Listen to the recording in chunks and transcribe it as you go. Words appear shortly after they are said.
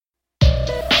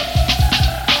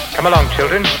Come along,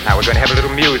 children. Now we're going to have a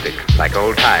little music, like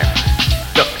old times.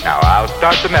 Look, now I'll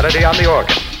start the melody on the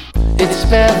organ. It's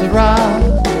Spare the Rock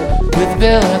with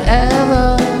Bill and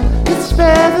Ella. It's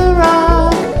Spare the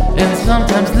Rock and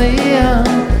sometimes Liam.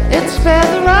 It's Spare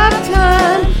the Rock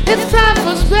time. It's time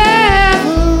for Spare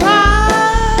the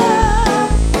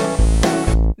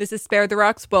Rock. This is Spare the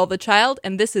Rock, Spoil the Child,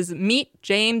 and this is Meet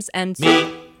James Ensor.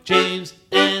 Meet James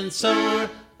Ensor,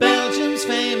 Belgium's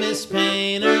famous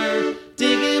painter.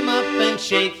 Dig him up and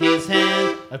shake his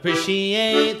hand.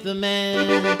 Appreciate the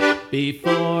man.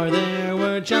 Before there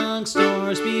were junk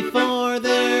stores, before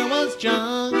there was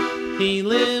junk, he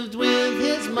lived with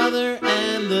his mother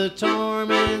and the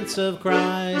torments of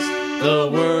Christ. The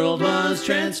world was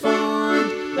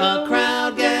transformed, a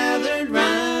crowd gathered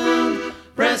round,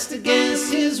 pressed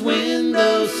against his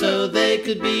window so they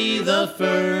could be the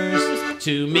first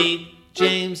to meet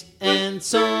James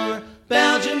Ensor,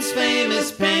 Belgium's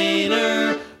famous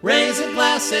painter. Raise a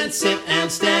glass and sit and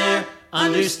stare.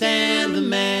 Understand the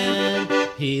man.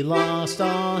 He lost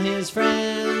all his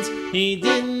friends. He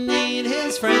didn't need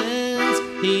his friends.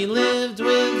 He lived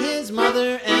with his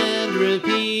mother and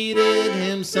repeated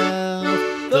himself.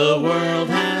 The world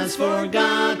has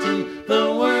forgotten.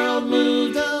 The world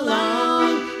moved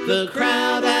along. The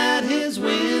crowd at his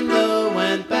window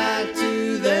went back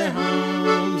to their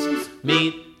homes.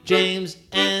 Meet James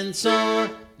Ensor.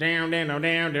 Down, down, down,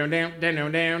 down, down, down,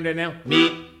 down, down, down, down.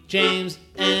 Meet James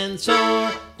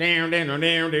Ensor. Down, down, down,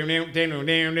 down, down, down, down,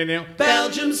 down, down, down.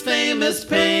 Belgium's famous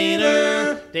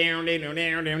painter. Down, down, down,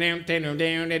 down, down, down, down,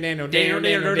 down, down,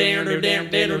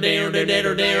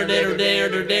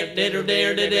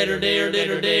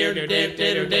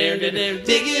 down, down, down.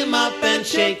 Dig him up and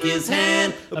shake his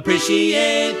hand.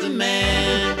 Appreciate the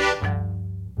man.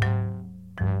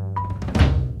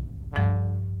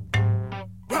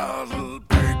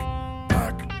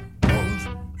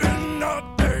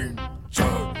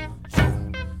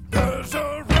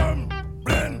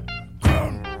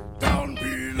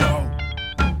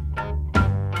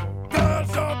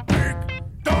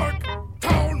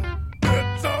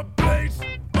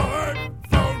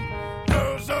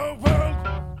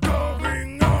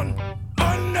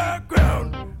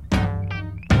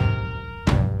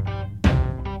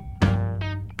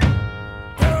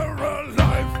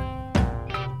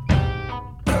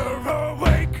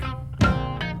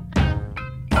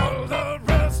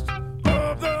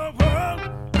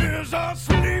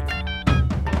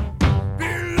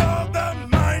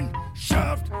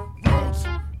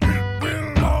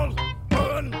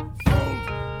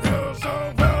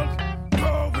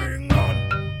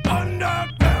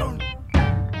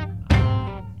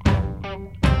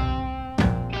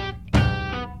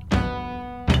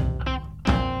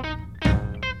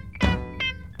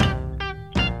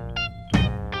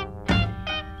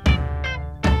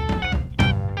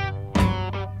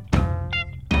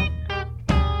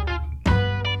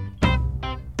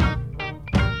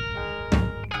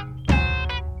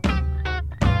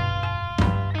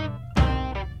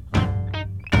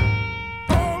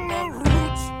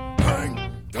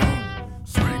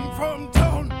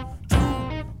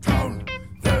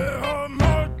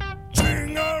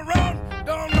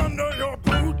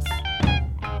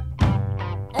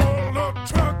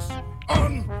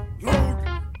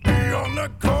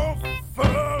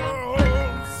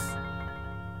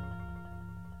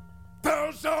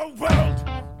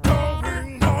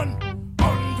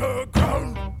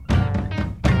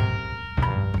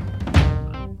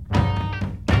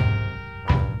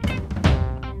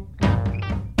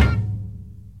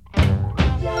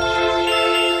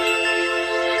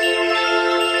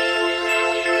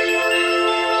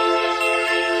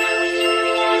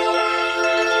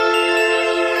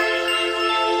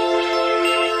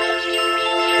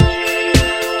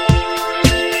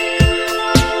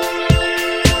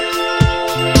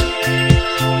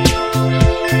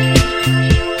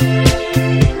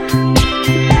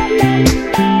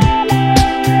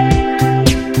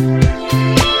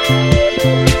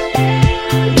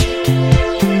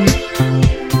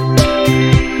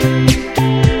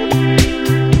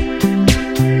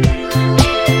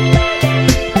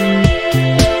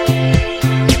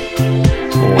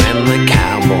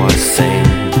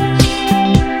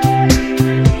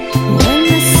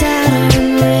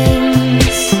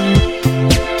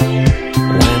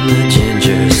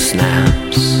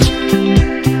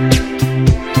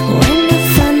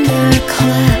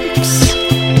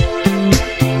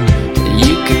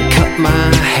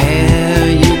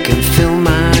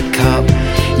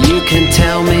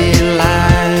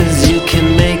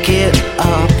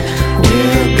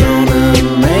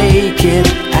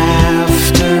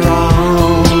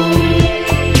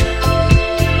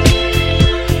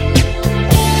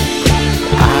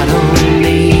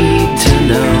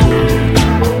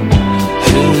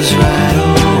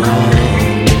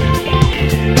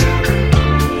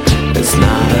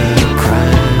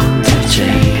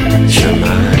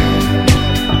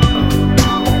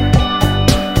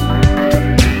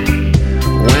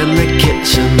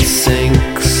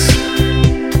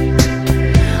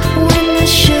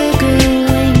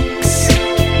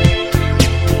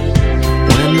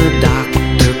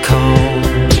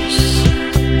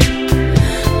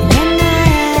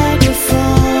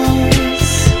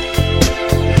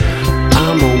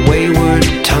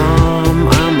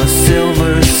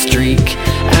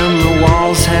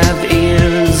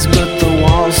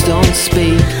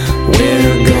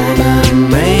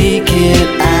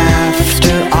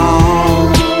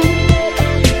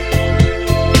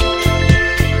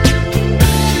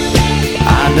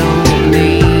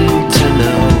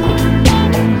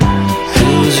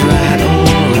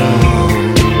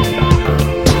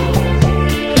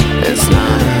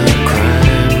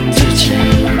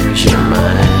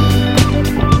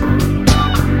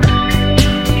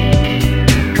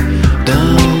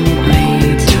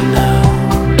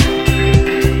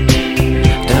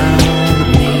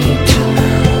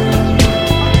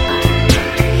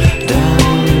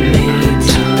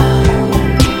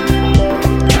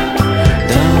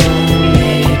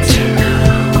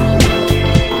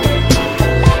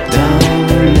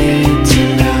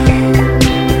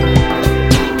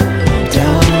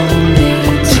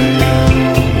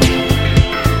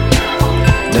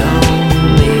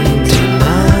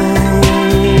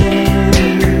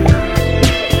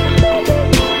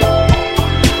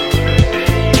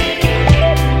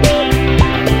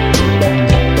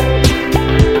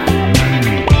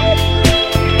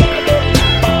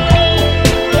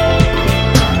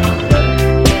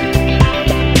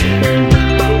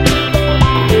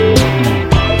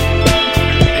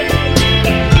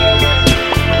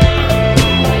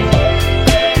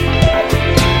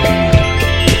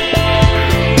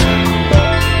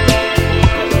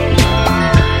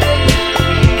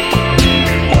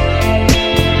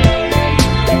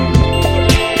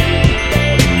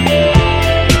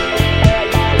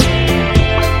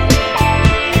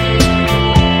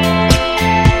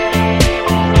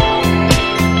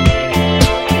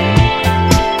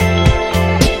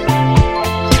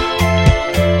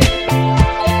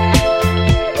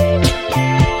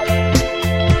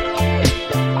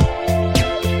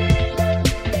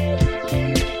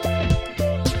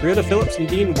 Brianna Phillips and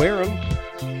Dean Wareham,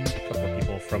 a couple of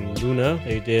people from Luna.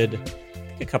 They did, I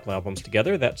think, a couple albums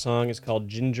together. That song is called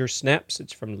Ginger Snaps.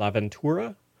 It's from La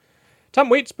Ventura. Tom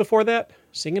Waits before that,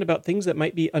 singing about things that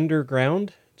might be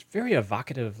underground. It's very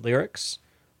evocative lyrics.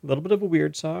 A little bit of a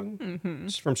weird song. Mm-hmm.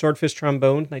 It's from Swordfish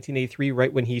Trombone, 1983,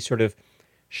 right when he sort of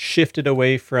shifted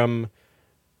away from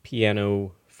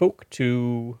piano folk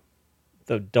to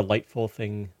the delightful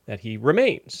thing that he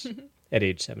remains at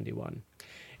age 71.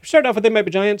 We started off with They Might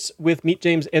Be Giants with Meet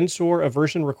James Ensor, a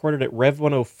version recorded at Rev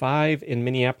 105 in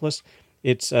Minneapolis.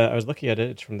 It's I was looking at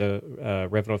it. It's from the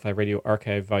Rev 105 Radio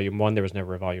Archive, Volume 1. There was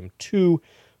never a Volume 2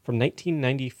 from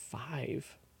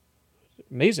 1995.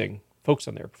 Amazing folks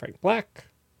on there. Frank Black,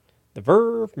 The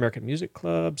Verve, American Music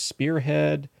Club,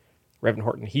 Spearhead, Reverend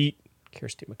Horton Heat,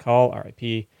 Kirsty McCall,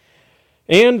 R.I.P.,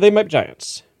 and They Might Be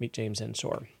Giants, Meet James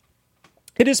Ensor.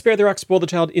 It is Spare the Rock, Spoil the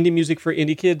Child, indie music for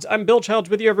indie kids. I'm Bill Childs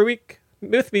with you every week.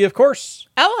 With me, of course,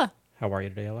 Ella. How are you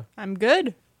today, Ella? I'm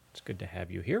good. It's good to have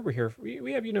you here. We're here.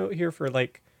 We have you here for I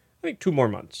think 2 more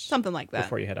months. Something like that.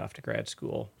 Before you head off to grad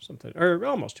school. Or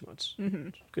almost 2 months. Mm-hmm.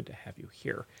 It's good to have you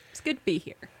here. It's good to be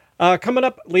here. Coming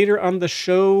up later on the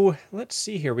show, let's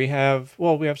see here. We have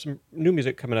some new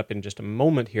music coming up in just a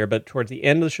moment here, but towards the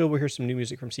end of the show, we'll hear some new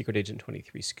music from Secret Agent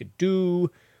 23 Skidoo.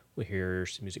 We'll hear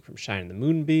some music from Shine and the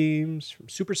Moonbeams, from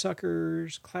Super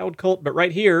Suckers, Cloud Cult, but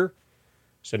right here,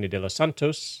 Sonny de los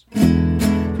Santos.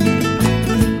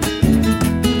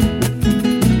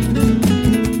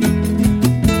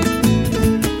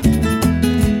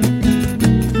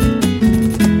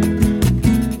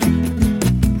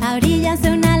 A orillas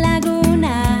de una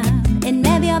laguna, en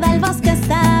medio del bosque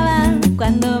estaba,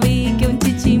 cuando vi que un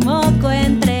chichimoco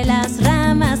entre las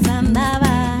ramas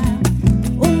andaba.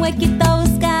 Un huequito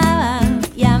buscaba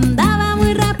y andaba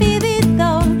muy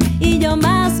rapidito, y yo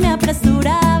más me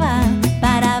apresuraba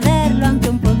para verlo aunque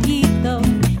un poquito,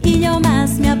 y yo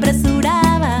más me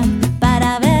apresuraba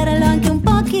para verlo aunque un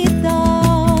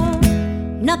poquito.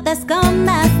 No te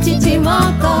escondas,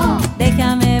 chichimoco,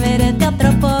 déjame verte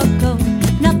otro poco.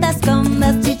 No te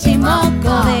escondas,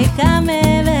 chichimoco,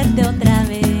 déjame verte otra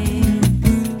vez.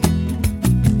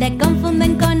 Te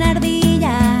confunden con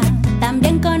ardilla,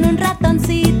 también con un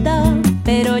ratoncito,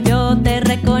 pero yo te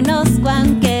reconozco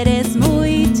aunque eres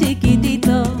muy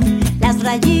chiquitito. Las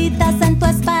rayitas en tu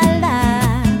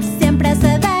espalda siempre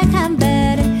se dejan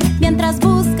ver, mientras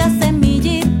buscas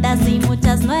semillitas y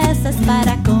muchas nueces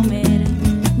para comer.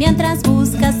 Mientras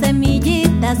buscas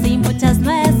semillitas y muchas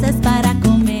nueces para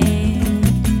comer.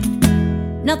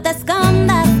 No te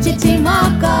escondas,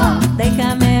 chichimoco,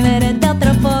 déjame verte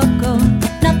otro poco.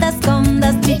 No te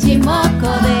escondas,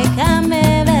 chichimoco,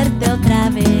 déjame verte otra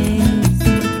vez.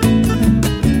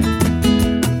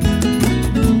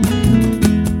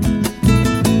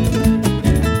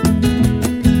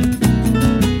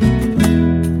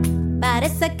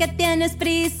 Parece que tienes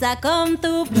prisa con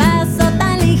tu paso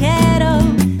tan ligero,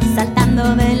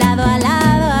 saltando de lado a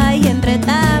lado ahí entre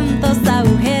tantos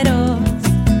agujeros.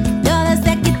 Yo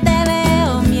desde aquí te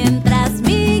veo mientras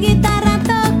mi guitarra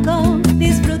toco,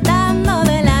 disfrutando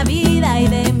de la vida y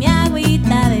de mi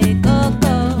agüita de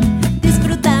coco.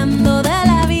 Disfrutando de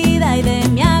la vida y de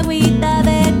mi agüita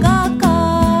de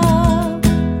coco.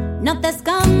 No te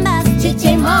escondas,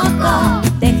 chichimoco,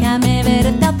 déjame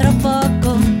verte otro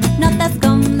poco. No te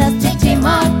escondas, chichimoco,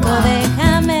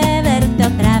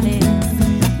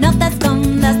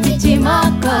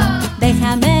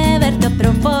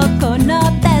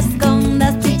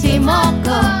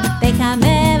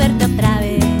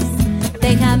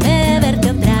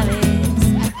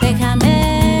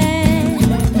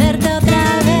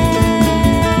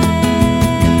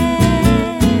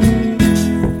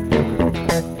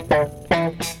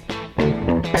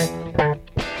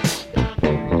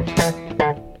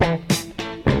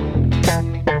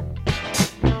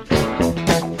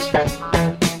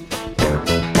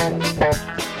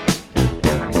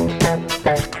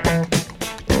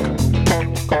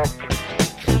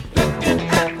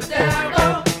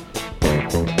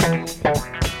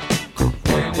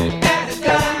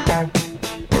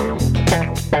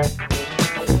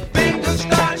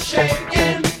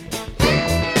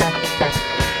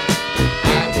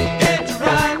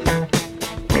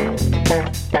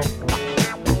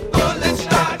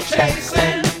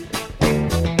 chasing.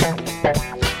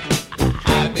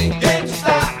 I began to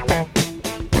stop.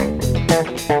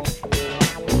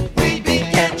 We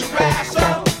began to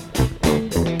wrestle.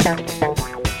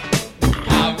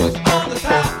 I was on the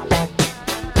top.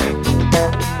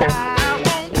 I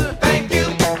want to thank you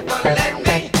for letting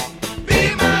me be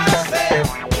myself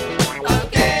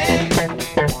again.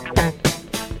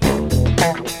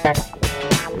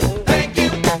 Thank you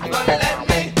for letting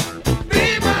me be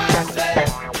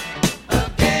myself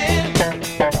again.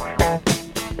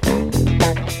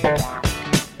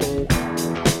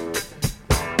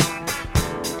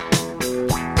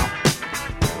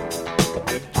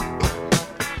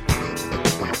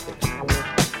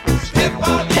 Step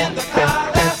on in the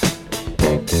collar,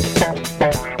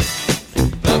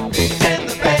 the beat and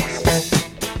the bass,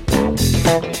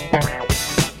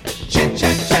 chit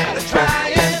chat chatter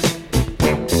trying,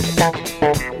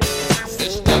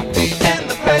 it's the beat and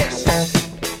the place.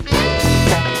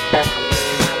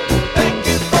 Thank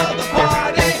you for the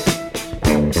party,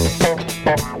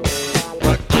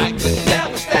 but I could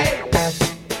never stay.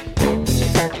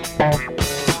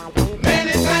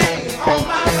 Many things on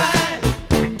my mind,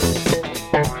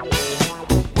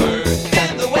 words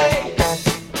in the way.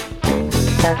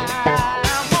 I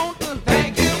want to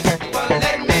thank you for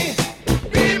letting me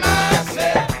be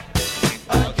myself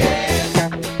again.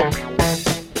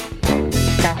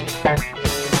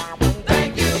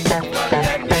 Thank you for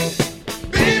letting me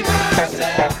be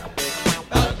myself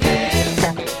again.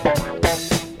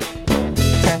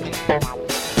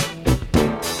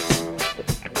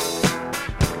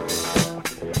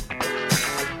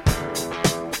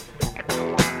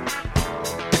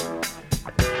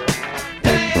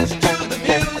 Dance to the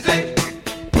music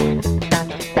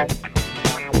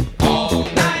all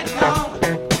night long.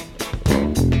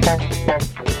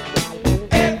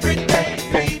 Everyday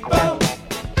people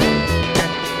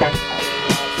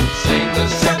sing the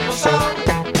simple song.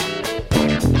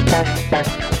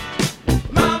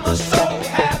 Mama's so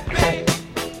happy.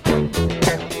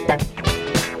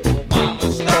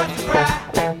 Mama starts to cry.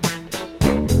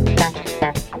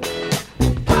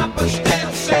 Papa's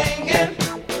still singing.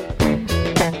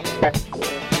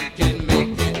 We can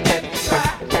make it if we try.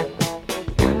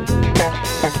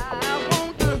 I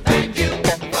want to thank you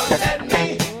for letting me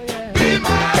be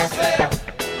myself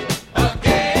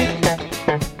again.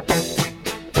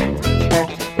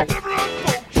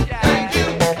 Thank you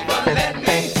for letting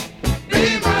me be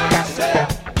myself again.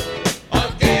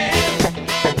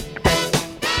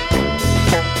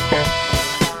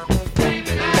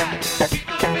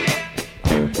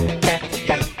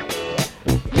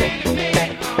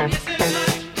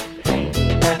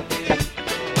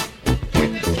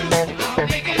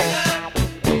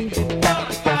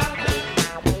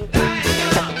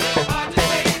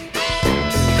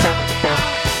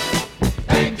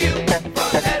 Thank you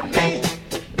for letting me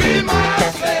be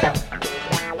myself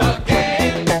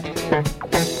again.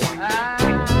 I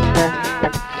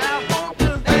want to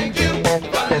thank you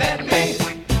for letting me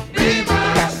be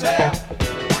myself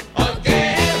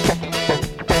again.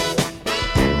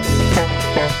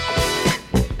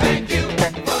 Thank you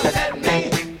for letting me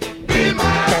be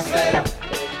myself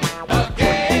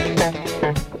again.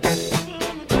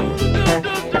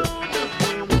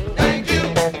 Thank you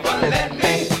for letting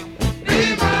me be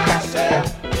myself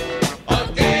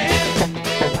again.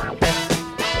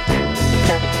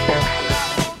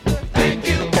 Thank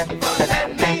you for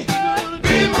letting me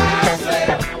be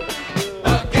myself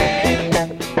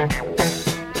again.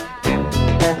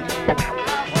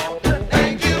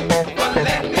 Thank you for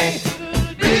letting me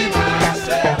be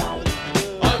myself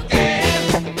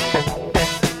again.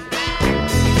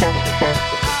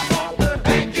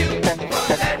 Thank you for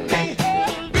letting me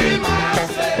be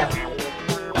myself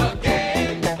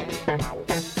again.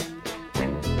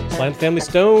 Sly and the Family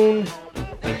Stone.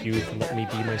 Thank you for letting me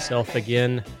be myself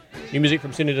again. New music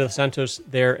from Cine de los Santos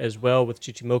there as well with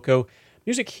Chichimoco.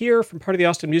 Music here from part of the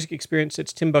Austin Music Experience.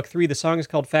 It's Timbuk 3. The song is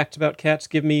called Facts About Cats.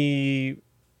 Give me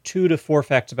 2 to 4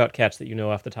 facts about cats that you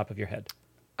know off the top of your head.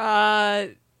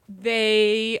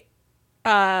 They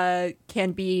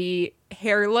can be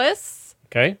hairless.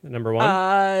 Okay, number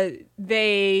 1.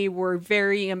 They were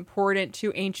very important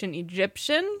to ancient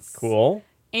Egyptians. Cool.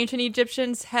 Ancient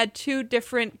Egyptians had 2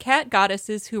 different cat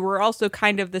goddesses who were also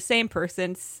kind of the same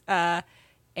persons. And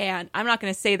I'm not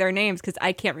going to say their names because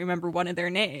I can't remember one of their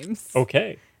names.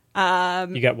 Okay.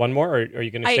 You got one more, or are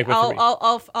you going to stick with 3?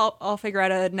 I'll figure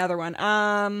out another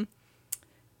one.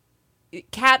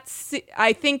 Cats.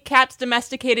 I think cats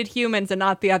domesticated humans and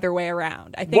not the other way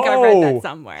around. I think I read that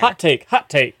somewhere. Hot take.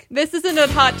 This isn't a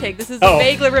hot take. This is a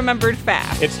vaguely remembered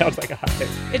fact. It sounds like a hot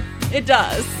take. It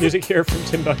does. Music here from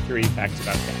Timbuk3, Facts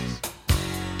About Cats.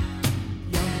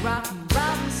 Young Rockin'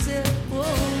 Robin said, "Whoa,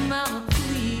 mama,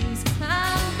 please,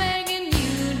 I'm begging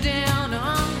you down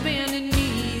on bending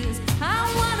knees. I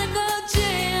wanna go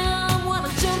jam, wanna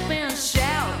jump and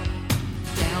shout,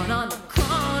 down on the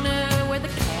corner where the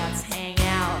cats hang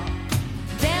out,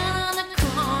 down on the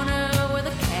corner where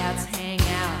the cats hang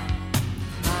out."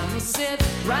 Mama said,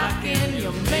 "Rockin',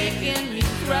 you're making me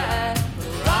cry.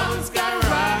 A robin's gotta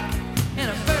rock, and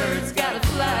a bird's gotta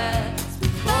fly.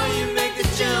 Before you make the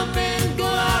jump and go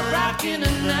out rockin'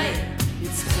 tonight,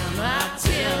 it's time I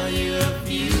tell you a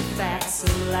few facts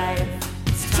of life.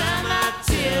 It's time I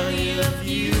tell you a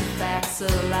few facts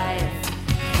of life.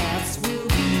 Cats will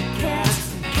be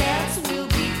cats, and cats will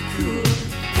be cool.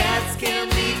 Cats can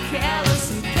be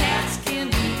callous, and cats can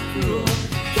be cruel.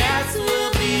 Cats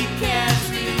will be cats,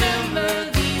 remember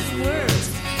these words.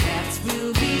 Cats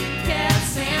will be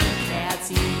cats, and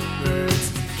cats eat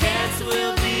birds. Cats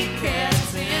will be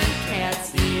cats, and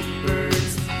cats eat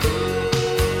birds.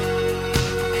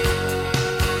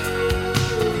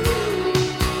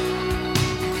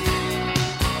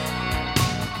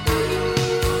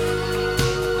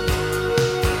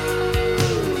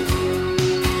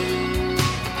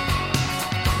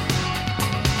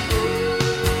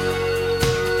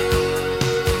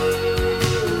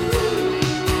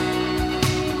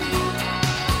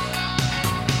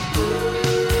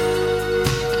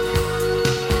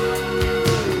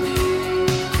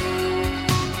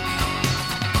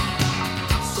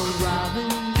 So Robin,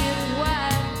 get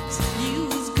wise,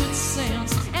 use good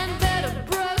sense, and better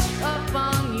brush up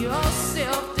on your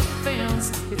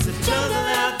self-defense. It's a jungle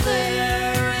out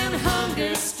there and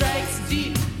hunger strikes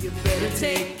deep. You better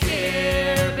take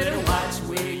care, better watch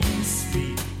where you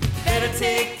speak. Better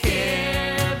take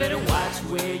care, better watch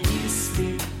where you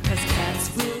speak. 'Cause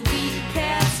cats will be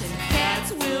cats, and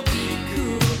cats will be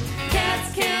cool.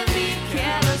 Cats can be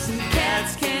callous, and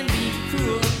cats can be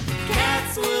cruel.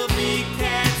 Cats will be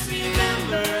cats,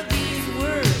 remember these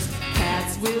words.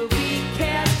 Cats will be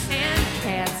cats, and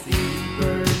cats eat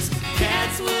birds.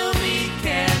 Cats will be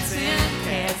cats, and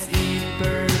cats eat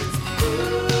birds.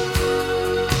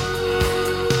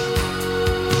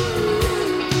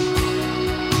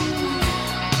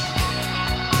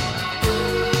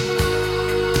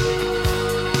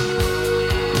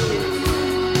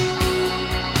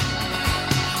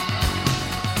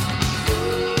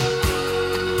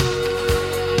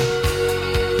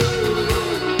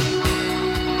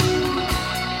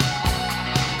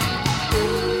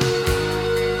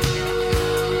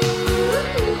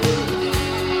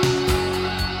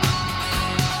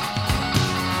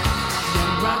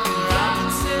 Young Rockin' Robin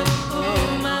said, "Oh,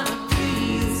 mama,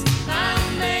 please, I'm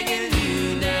begging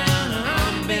you down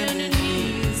on bending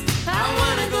knees. I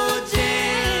wanna go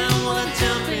jam, wanna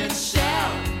jump and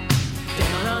shout,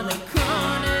 down on the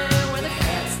corner where the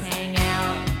cats hang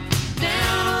out,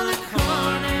 down on the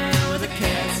corner where the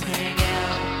cats hang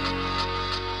out."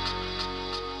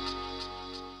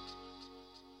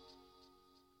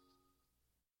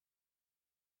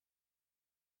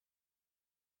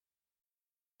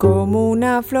 Como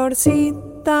una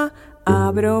florcita,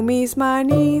 abro mis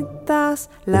manitas,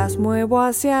 las muevo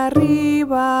hacia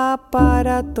arriba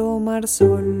para tomar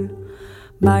sol.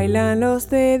 Bailan los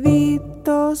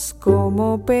deditos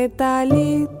como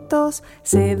petalitos,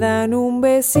 se dan un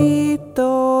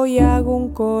besito y hago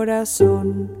un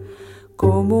corazón.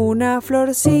 Como una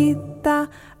florcita,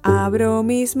 abro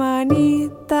mis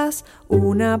manitas,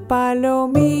 una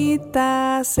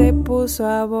palomita se puso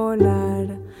a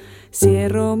volar.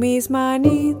 Cierro mis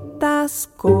manitas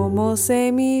como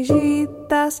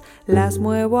semillitas, las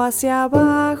muevo hacia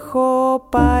abajo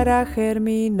para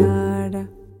germinar.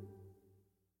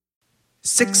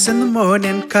 6 in the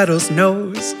morning, Cuddles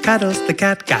knows. Cuddles the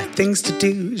cat got things to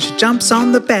do. She jumps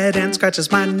on the bed and scratches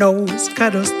my nose.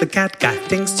 Cuddles the cat got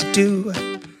things to do.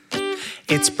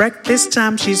 It's breakfast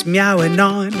time, she's meowing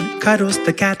on. Cuddles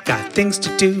the cat got things to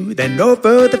do. Then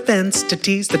over the fence to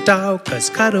tease the dog, 'cause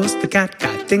Cuddles the cat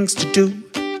got things to do.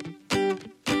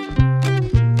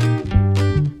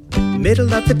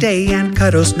 Middle of the day and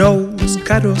Cuddles knows.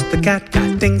 Cuddles the cat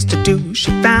got things to do.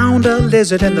 She found a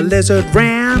lizard and the lizard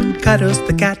ran. Cuddles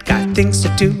the cat got things to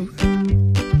do.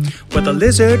 Well, the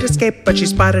lizard escaped, but she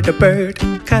spotted a bird.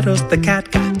 Cuddles the cat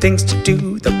got things to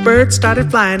do. The bird started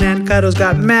flying and Cuddles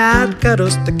got mad.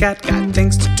 Cuddles the cat got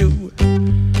things to do.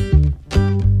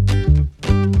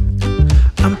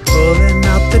 I'm pulling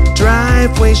out the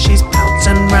driveway, she's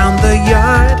pouncing round the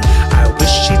yard. I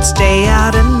wish she'd stay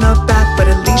out in the back, but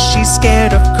at least she's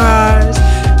scared of cars.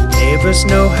 Neighbors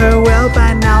know her well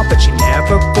by now, but she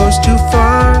never goes too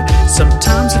far. So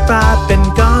Sometimes if I've been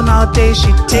gone all day,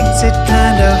 she takes it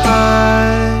kinda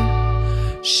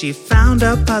hard. She found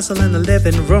a puzzle in the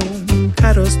living room.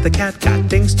 Cuddles the cat got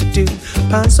things to do.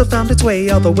 Puzzle found its way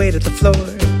all the way to the floor.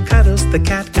 Cuddles the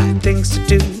cat got things to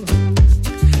do.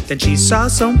 Then she saw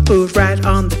some food right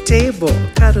on the table.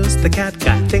 Cuddles the cat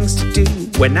got things to do.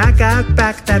 When I got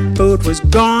back, that food was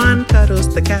gone.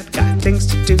 Cuddles the cat got things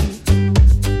to do.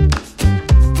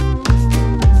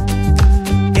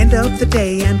 End of the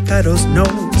day and Cuddles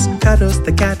knows. Cuddles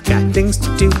the cat got things to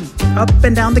do. Up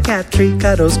and down the cat tree,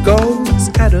 Cuddles goes.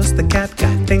 Cuddles the cat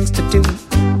got things to do.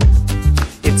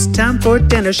 It's time for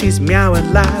dinner, she's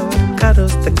meowing loud.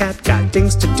 Cuddles the cat got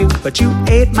things to do. But you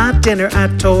ate my dinner, I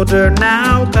told her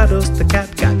now. Cuddles the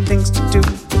cat got things to do.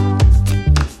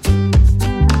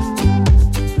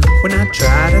 When I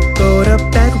try to go to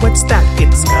bed, what's that?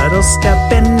 It's Cuddles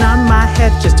stepping on my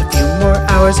head. Just a few more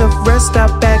hours of rest, I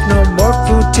beg. No more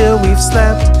food till we've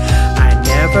slept. I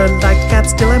never liked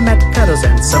cats till I met Cuddles,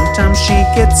 and sometimes she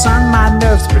gets on my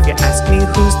nerves. But if you ask me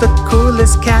who's the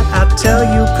coolest cat, I'll tell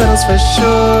you Cuddles for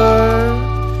sure.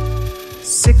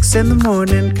 6 in the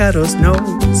morning, Cuddles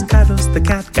knows. Cuddles the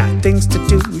cat got things to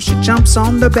do. She jumps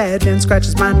on the bed and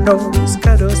scratches my nose.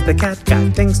 Cuddles the cat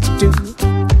got things to do.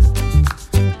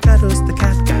 Cuddles the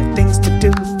cat got things to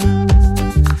do.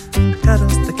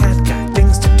 Cuddles the cat got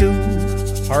things to do.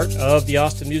 Part of the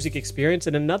Austin music experience,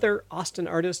 and another Austin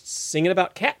artist singing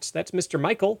about cats. That's Mr.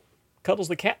 Michael. Cuddles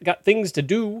the cat got things to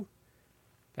do.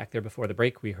 Back there before the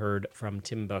break, we heard from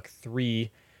Timbuk 3.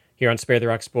 Here on Spare the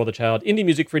Rock, Spoil the Child, indie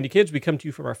music for indie kids. We come to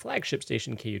you from our flagship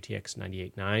station, KUTX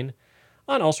 98.9.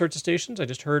 On all sorts of stations. I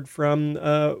just heard from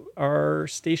our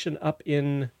station up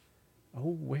in...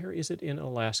 Oh, where is it in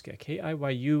Alaska?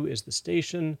 KIYU is the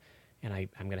station, and I'm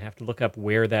going to have to look up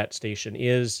where that station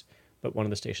is, but one of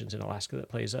the stations in Alaska that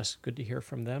plays us. Good to hear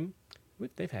from them.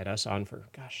 They've had us on for,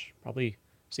 probably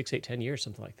 6, 8, 10 years,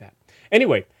 something like that.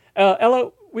 Anyway,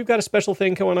 Ella, we've got a special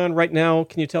thing going on right now.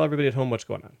 Can you tell everybody at home what's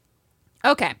going on?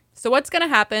 Okay, so what's going to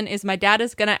happen is my dad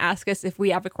is going to ask us if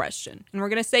we have a question, and we're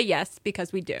going to say yes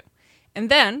because we do. And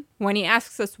then, when he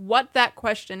asks us what that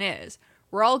question is,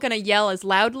 we're all going to yell as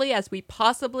loudly as we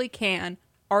possibly can,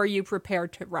 "Are you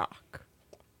prepared to rock?"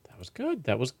 That was good.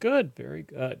 That was good. Very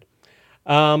good.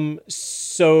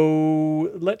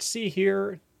 So let's see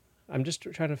here. I'm just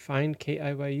trying to find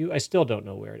KIYU. I still don't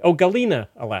know where it is. Oh, Galena,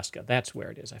 Alaska. That's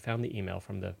where it is. I found the email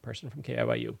from the person from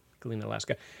KIYU, Galena,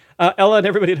 Alaska. Ella and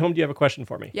everybody at home, do you have a question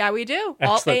for me? Yeah, we do.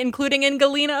 Including in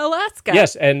Galena, Alaska.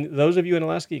 Yes, and those of you in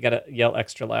Alaska, you got to yell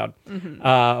extra loud.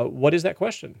 Mm-hmm. What is that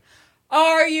question?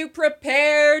 Are you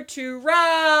prepared to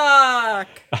rock?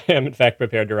 I am, in fact,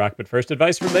 prepared to rock, but first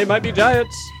advice from They Might Be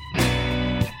Giants.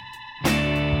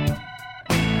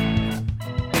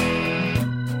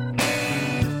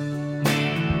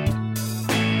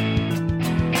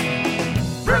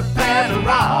 Prepare to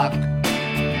rock.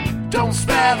 Don't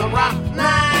spare the rock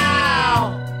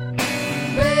now.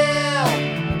 Bill,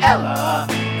 Ella,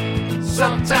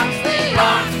 sometimes they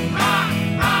rock.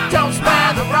 Don't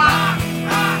spare the rock.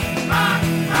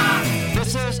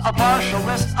 This is a partial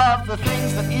list of the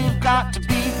things that you've got to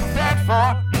be prepared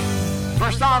for.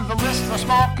 First on the list for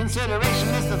small consideration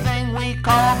is the thing we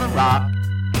call the rock.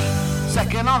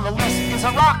 Second on the list is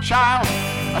a rock child,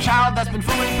 a child that's been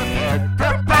fully prepared.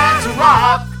 Prepare to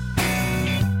rock.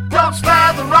 Don't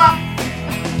spare the rock.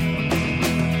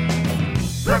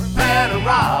 Prepare to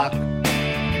rock.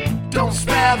 Don't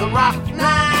spare the rock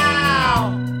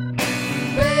now.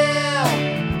 Bill,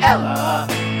 Ella,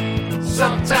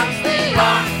 sometimes they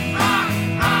rock.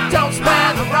 Don't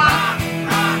spare the rock.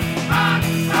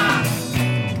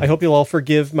 I hope you'll all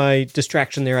forgive my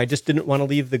distraction there. I just didn't want to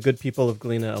leave the good people of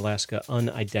Galena, Alaska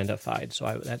unidentified, so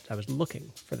I was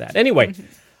looking for that. Anyway,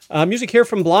 music here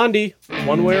from Blondie,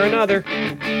 one way or another.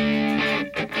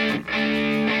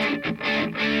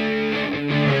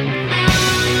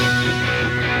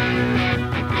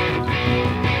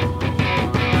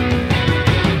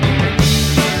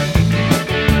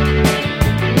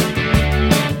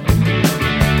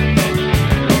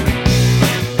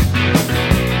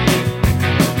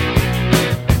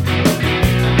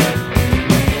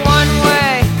 One way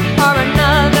or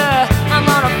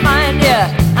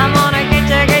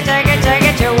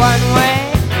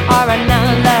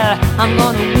another,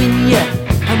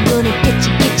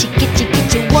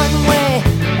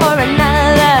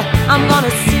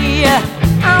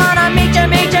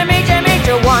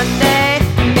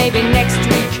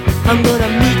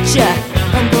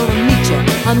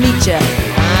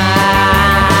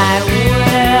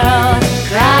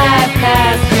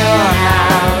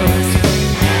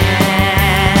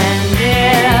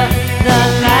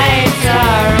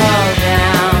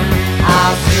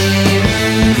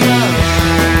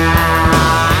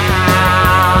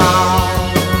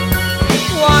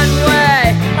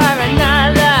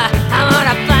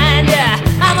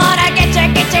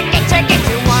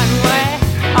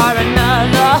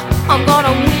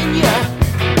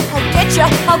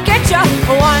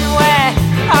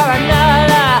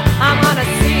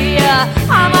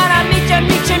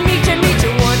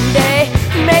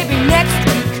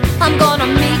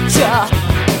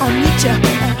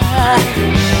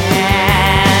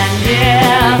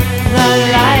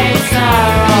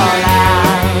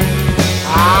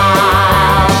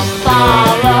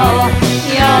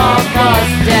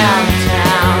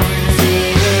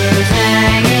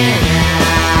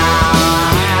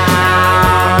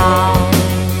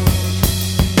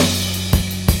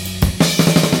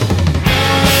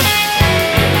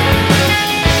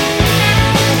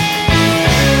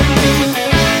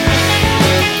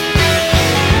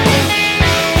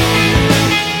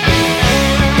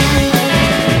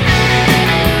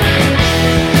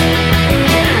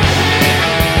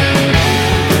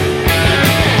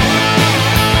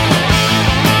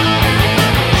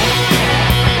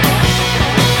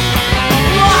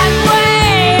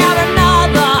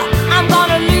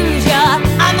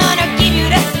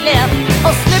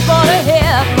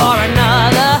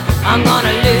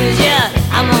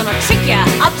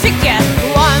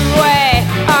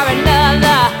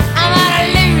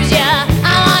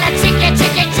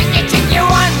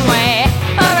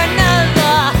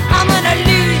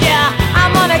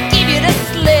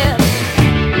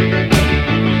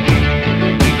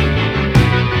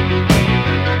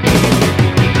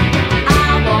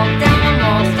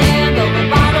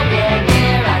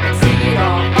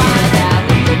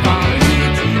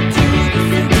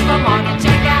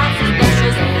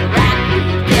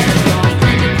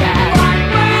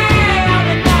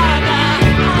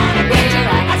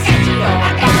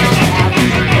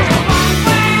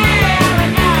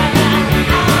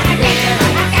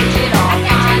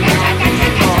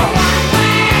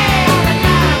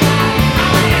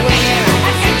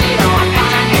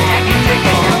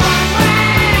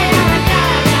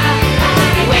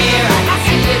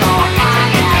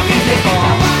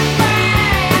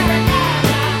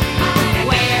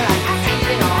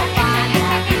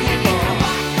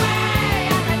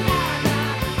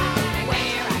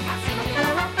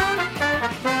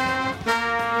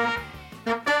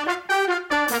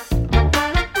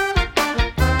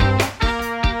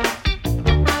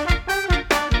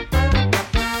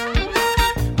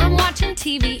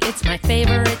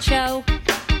 favorite show,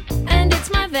 and it's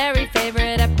my very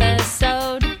favorite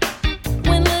episode.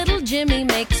 When little Jimmy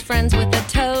makes friends with a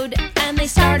toad, and they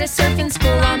start a surfing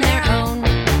school on their own.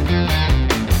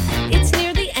 It's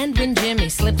near the end when Jimmy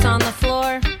slips on the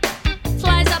floor,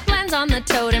 flies up, lands on the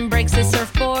toad, and breaks his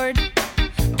surfboard.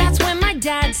 That's when my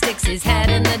dad sticks his head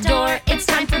in the door. It's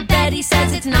time for bed, he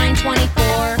says it's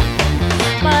 9:24.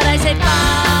 But I say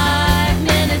 5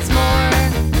 minutes more.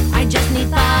 I just need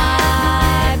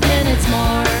 5 minutes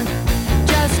more.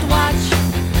 Just watch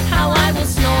how I will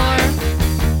snore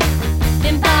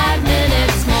in 5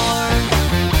 minutes more.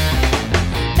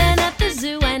 Then at the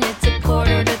zoo and it's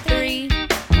 2:45.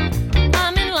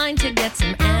 I'm in line to get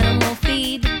some animal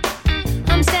feed.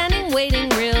 I'm standing waiting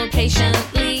real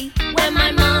patiently when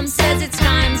my mom says it's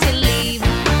time to leave.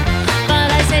 But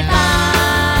I say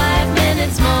 5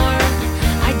 minutes more.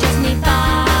 I just need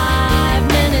 5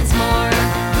 minutes more.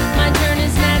 My turn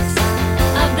is next,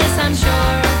 of this I'm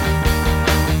sure.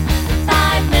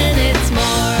 5 minutes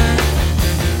more.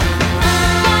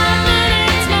 5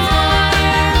 minutes more.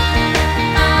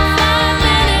 5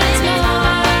 minutes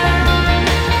more.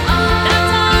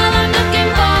 That's all I'm looking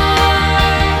for.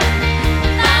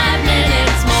 5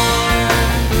 minutes more.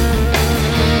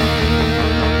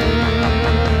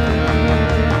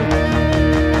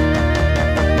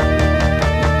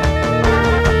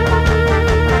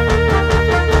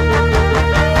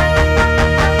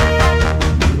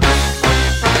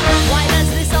 Why does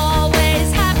this always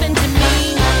happen to me?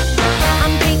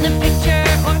 I'm painting a picture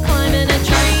or climbing a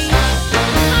tree.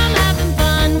 I'm having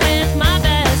fun with my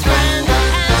best friend,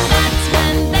 and that's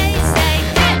when they say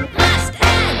it must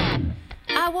end.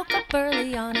 I woke up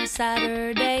early on a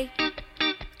Saturday,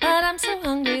 but I'm so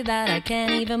hungry that I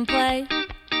can't even play.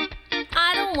 I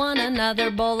don't want another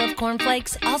bowl of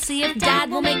cornflakes. I'll see if Dad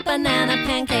will make banana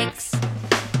pancakes.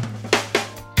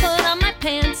 Put on my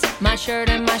pants, my shirt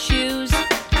and my shoes.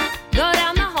 Go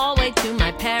down the hallway to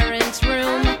my parents'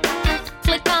 room.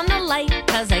 Flick on the light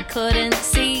cause I couldn't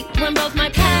see when both my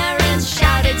parents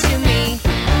shouted to me.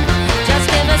 Just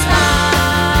give us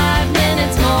 5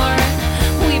 minutes more.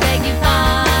 We beg you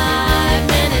 5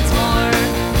 minutes more.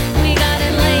 We got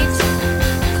in late,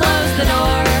 close the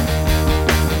door.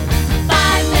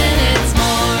 5 minutes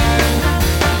more.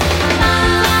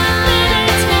 5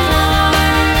 minutes more.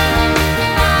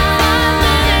 5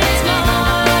 minutes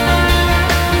more.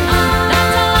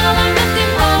 That's all I'm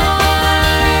looking for.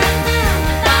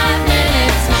 5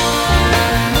 minutes more.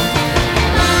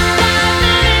 5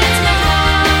 minutes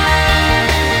more.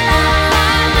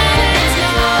 5 minutes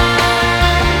more.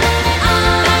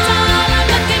 That's all I'm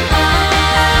looking for.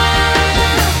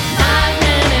 5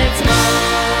 minutes more.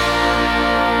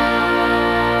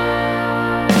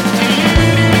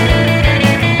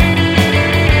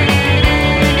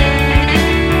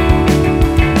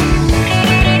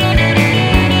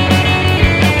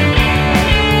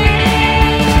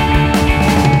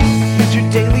 Here's your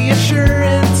daily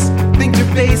assurance, things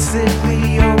are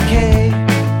basically okay.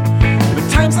 But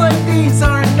times like these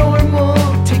aren't normal,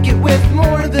 take it with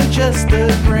more than just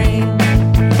the brain.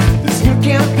 This new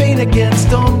campaign against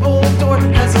Dumbledore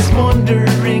has us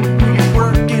wondering who you're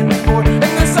working for. And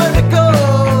this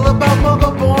article about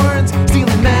Muggle-borns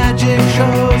stealing magic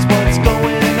shows what's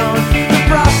going on. The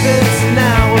prophet's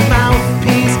now a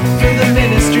mouthpiece for the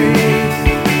ministry,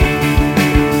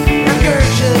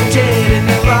 regurgitating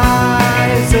the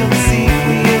lies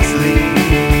obsequiously.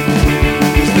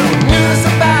 There's no news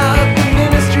about the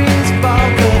ministry's fall,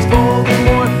 'cause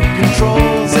Voldemort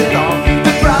controls it all.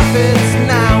 The prophet's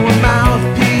now a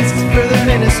mouthpiece for the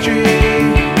ministry.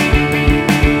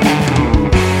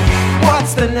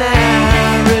 What's the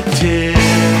narrative?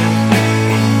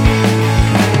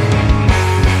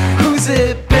 Who's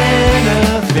it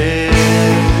benefit?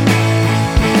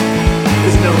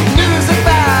 There's no news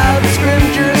about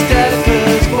Scrimgeour's death,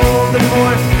 'cause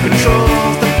Voldemort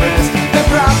controls the press. The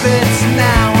prophet's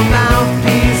now a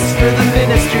mouthpiece for the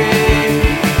ministry.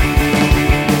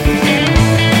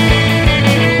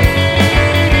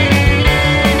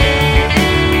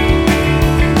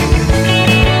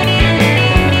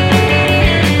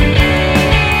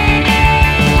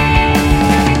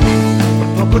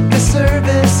 A public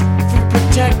service for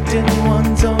protecting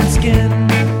one's own skin.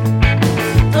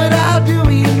 But how do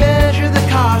we measure the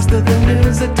cost of the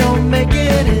news that don't make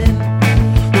it in?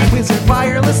 The Wizard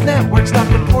Wireless Network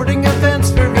stopped reporting events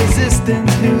for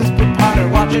Resistance News. Put Potter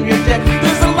watching your deck.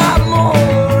 There's a lot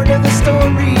more to the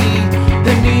story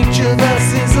than each of us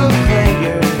is a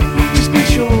player. Just be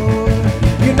sure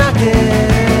you're not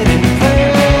getting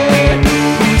played.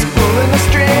 Who's pulling the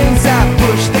strings? I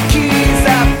push the keys.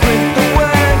 I print the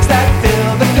words that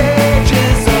fill the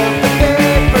pages of the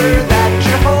paper that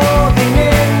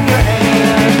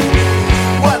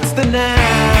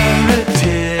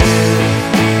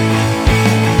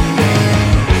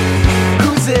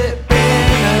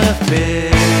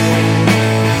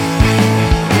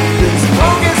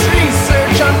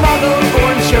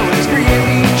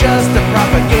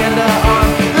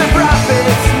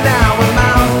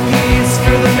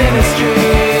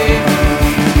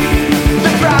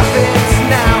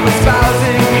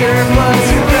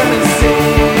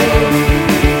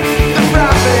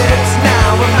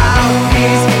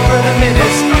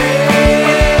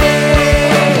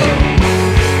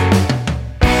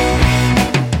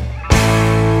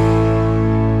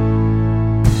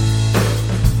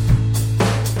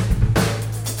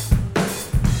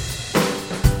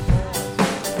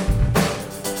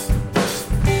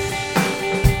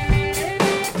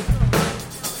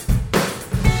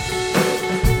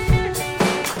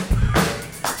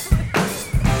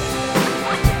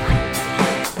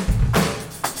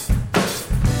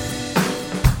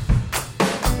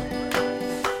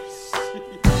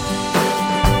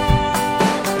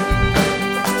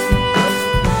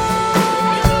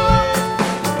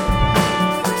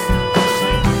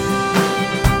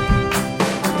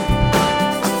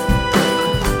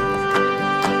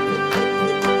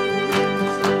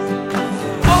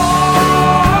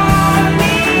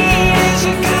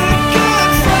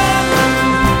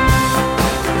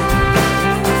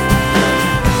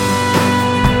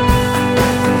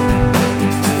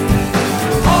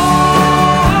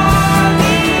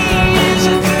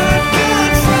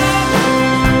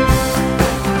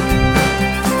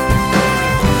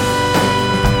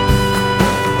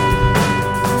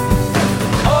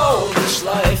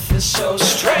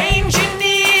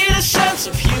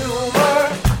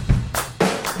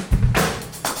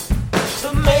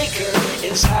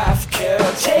is half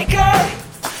caretaker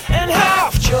and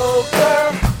half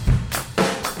joker.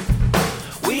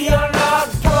 We are not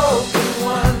broken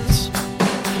ones,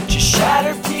 just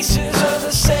shattered pieces of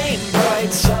the same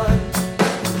bright sun,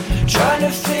 trying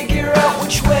to figure out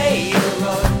which way to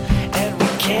run, and we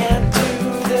can't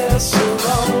do this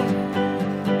alone.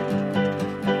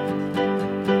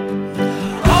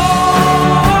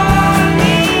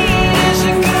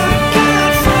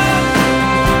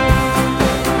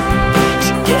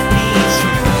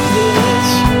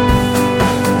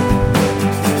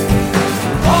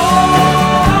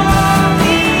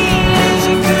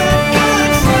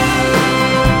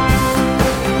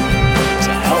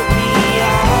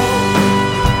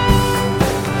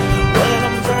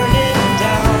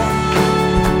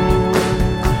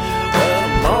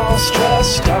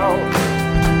 Stressed out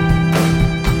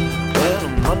when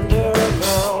I'm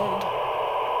underground.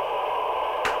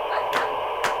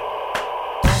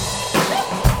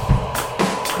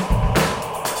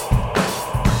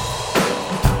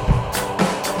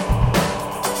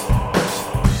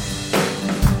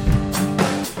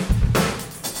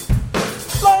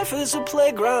 Life is a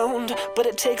playground, but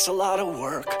it takes a lot of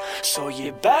work. So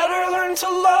you better learn to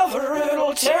love or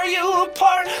it'll tear you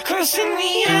apart. 'Cause in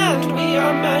the end we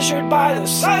are measured by the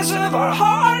size of our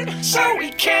heart. So we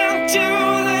can't do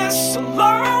this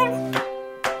alone.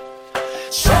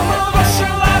 Some of us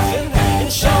are laughing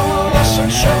and some of us are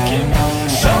choking.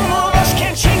 Some of us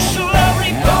can't change so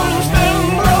every bone's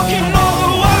been broken. All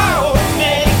the while the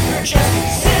maker just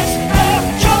sits there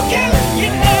joking. You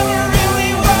never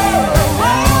really were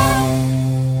around.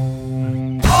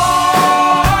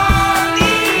 All I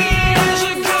need is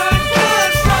a good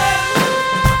friend.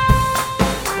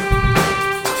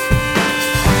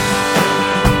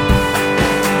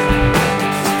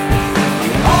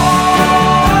 All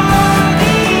I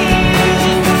need is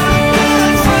a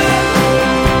good friend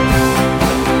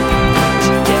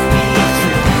to get me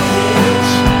through this.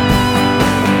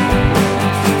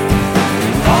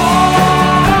 All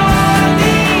I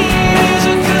need is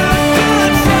a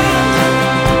good friend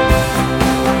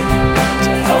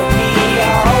to help me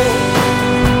out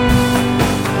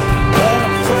when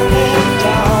I'm burning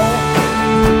down,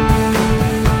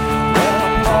 when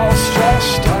I'm all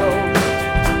stressed out.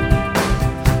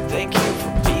 Thank you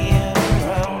for being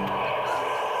around.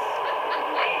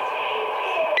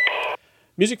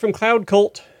 Music from Cloud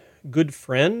Cult, Good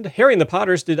Friend. Harry and the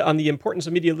Potters did On the Importance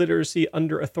of Media Literacy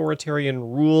Under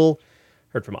Authoritarian Rule.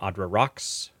 Heard from Audra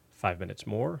Rocks, 5 Minutes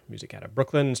More, music out of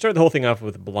Brooklyn. Started the whole thing off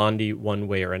with Blondie, One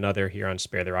Way or Another, here on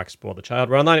Spare the Rock, Spoil the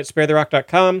Child. We're online at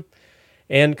sparetherock.com.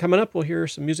 And coming up, we'll hear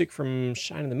some music from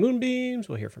Shine in the Moonbeams.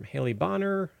 We'll hear from Haley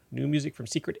Bonner. New music from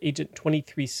Secret Agent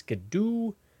 23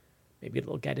 Skidoo. Maybe a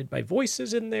little Guided by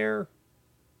Voices in there.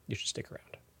 You should stick around.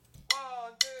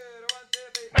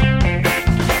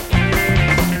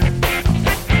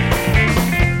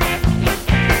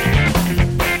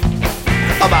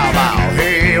 Bow bow,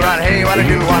 hey, right, hey, what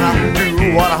do wanna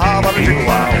do, wanna how about do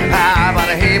wanna, how about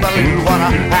hey, but do wanna,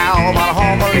 how about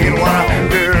home, but do wanna,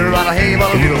 do wanna hey,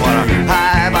 but do wanna,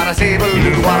 how about say, but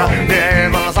do wanna, there,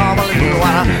 but a song, but do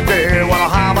wanna, there, wanna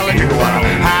how about do wanna,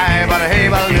 how about hey,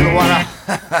 but do wanna,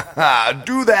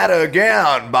 do that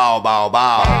again, bow bow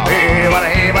bow, hey, what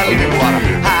hey, but do wanna,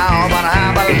 how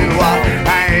about do wanna,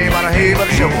 hey, but hey, but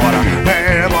do wanna,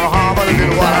 there, but how about do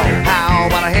wanna, how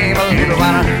about hey, but do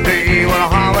wanna, there, wanna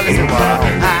how about do wanna,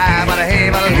 how about hey,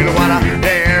 but do wanna,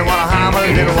 there, wanna how about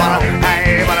do wanna,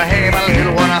 hey, but hey, but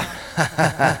do wanna.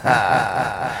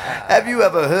 Have you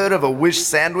ever heard of a wish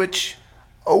sandwich?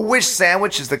 A wish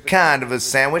sandwich is the kind of a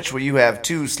sandwich where you have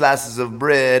 2 slices of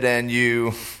bread and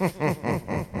you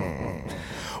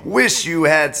wish you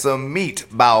had some meat.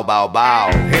 Bow, bow,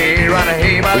 bow. Hey, rada,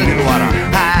 hey, bada, little water.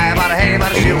 Hi, bada, hey,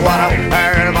 bada, little water.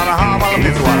 Hey, bada, how, bada,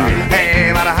 little water.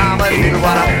 Hey, bada, how, bada, little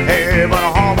water. Hey, bada,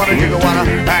 how, bada, little water.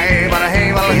 Hey, bada,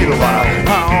 hey, bada, little water.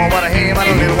 How, bada, hey,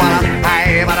 bada, little water.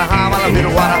 Hey, bada, how, bada,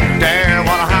 little water. Damn,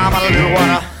 bada, how, bada, little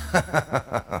water.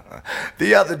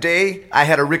 The other day, I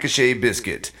had a ricochet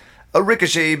biscuit. A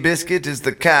ricochet biscuit is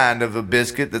the kind of a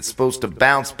biscuit that's supposed to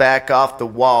bounce back off the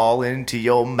wall into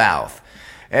your mouth.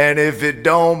 And if it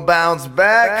don't bounce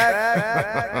back,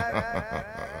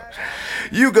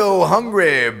 you go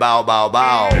hungry, bow, bow,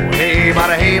 bow. Hey,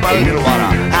 bada, little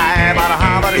water. Hi, bada,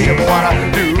 how, bada, sugar water.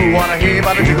 Do wanna, hey,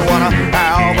 bada, sugar water.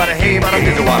 How, bada, hey, bada,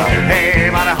 little water. Hey,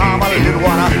 bada, how, bada, little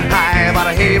water. Hi,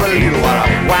 bada, hey, bada, little water.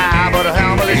 Why, bada,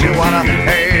 how, bada, sugar water.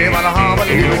 Hey, bada, how,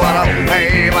 bada, little water.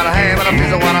 Hey, bada, hey, bada,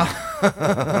 little water.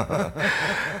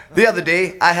 The other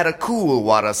day, I had a cool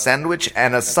water sandwich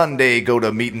and a Sunday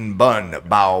go-to-meeting bun.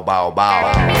 Bow, bow,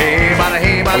 bow. Hey, bada,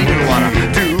 little water.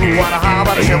 Do wanna, how,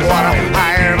 bada, sugar water.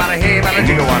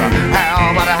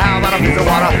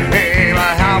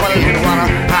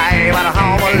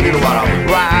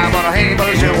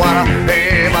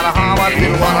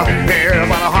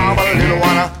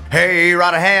 Hey,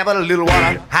 right a have a little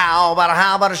water. How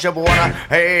about a shovel water?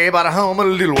 Hey, about a home a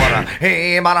little water.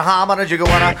 Hey, about a how about a jig of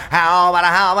water? How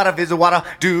about a fizz of water?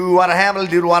 Do what I have a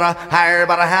little water. Higher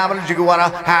about a have a jig of water.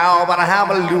 How about a have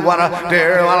a little water?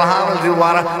 There about a have a little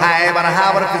water. High about a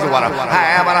have a fizz of water.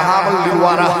 High about a have a little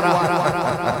water.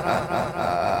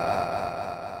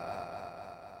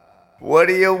 What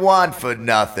do you want for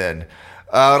nothing?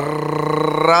 A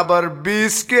rubber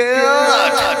biscuit?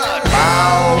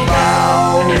 Bow,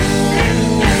 bow.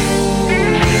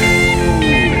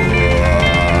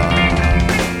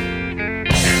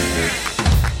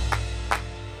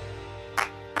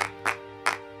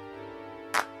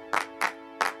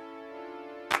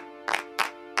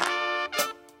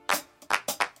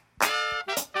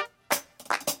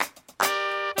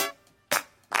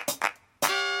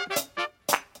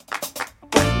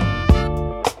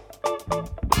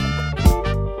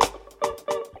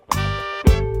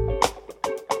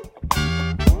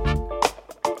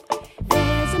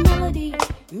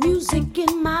 Music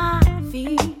in my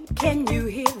feet. Can you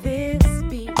hear this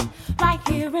beat? Right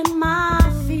here in my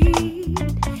feet.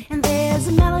 And there's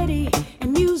a melody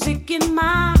and music in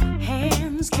my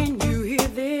hands. Can you hear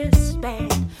this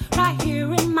band? Right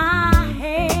here in my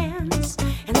hands.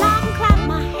 And I can clap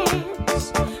my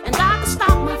hands. And I can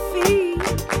stomp my feet.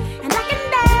 And I can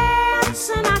dance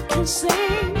and I can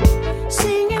sing.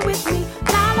 Sing it with me.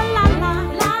 La la la la.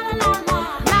 La la la la.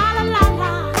 La la la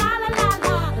la. La la la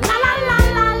la. La la la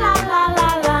la la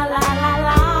la la la la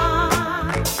la.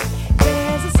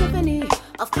 There's a symphony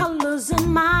of colors in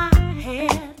my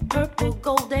head. Purple,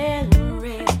 gold, and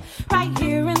red. Right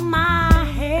here in my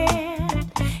head.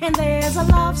 And there's a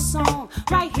love song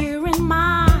right here in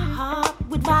my heart.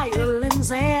 With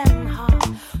violins and harp.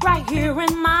 Right here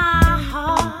in my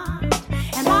heart.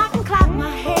 And I can clap my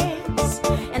hands.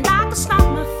 And I can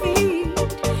stomp my feet.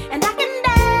 And I can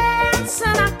dance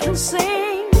and I can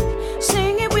sing.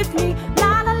 Sing it with me.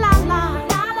 La la la la.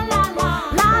 La la la la.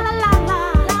 La la la la.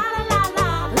 La la la la.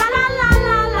 La la la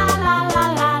la la la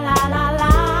la la la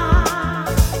la.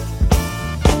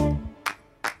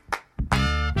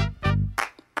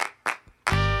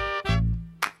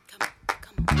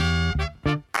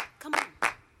 Come on.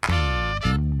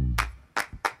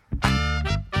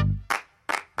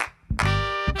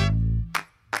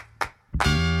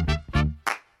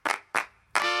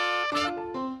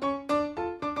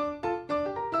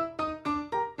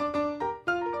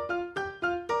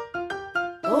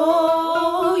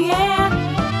 Oh yeah.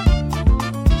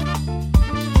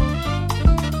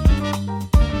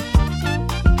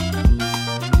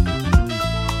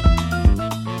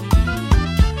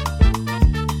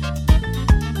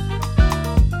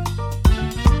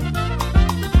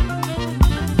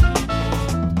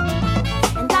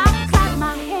 And I can clap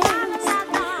my hands,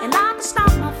 and I can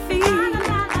stomp my feet,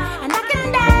 and I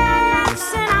can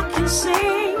dance and I can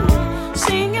sing.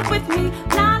 Sing it with me.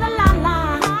 La la la la.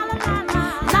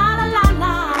 La la la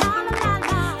la.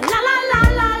 La la la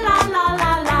la la la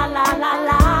la la la la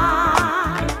la.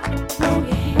 Throw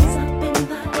your hands up in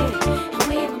the air and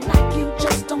wave 'em like you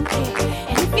just don't care.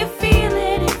 And if you feel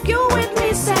it, if you're with me,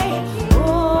 say,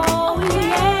 oh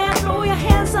yeah. Throw your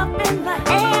hands up in the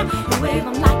air and wave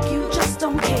 'em like you just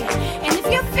don't care. And if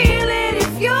you feel it,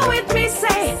 if you're with me,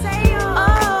 say,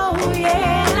 oh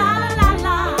yeah. La la la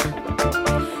la.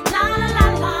 La la la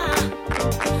la.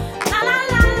 La la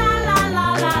la la la la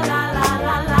la la la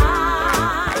la la.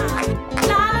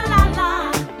 La la la la.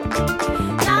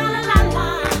 La la la la.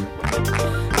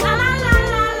 La la la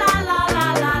la la la la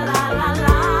la la la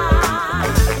la.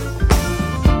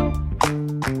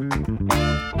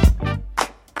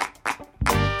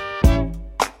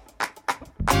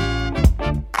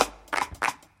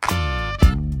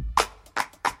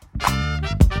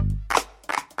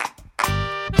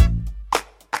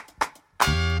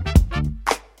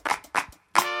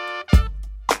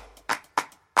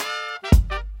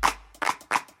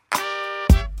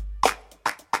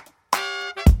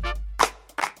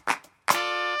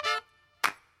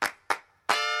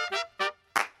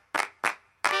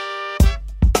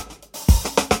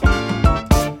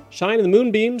 Shine in the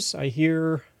Moonbeams. I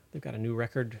hear they've got a new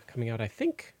record coming out, I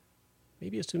think,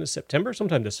 maybe as soon as September,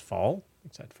 sometime this fall.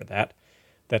 Excited for that.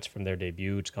 That's from their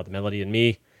debut. It's called The Melody and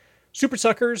Me. Super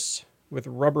Suckers with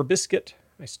Rubber Biscuit.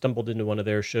 I stumbled into one of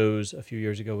their shows a few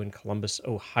years ago in Columbus,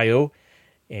 Ohio,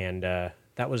 and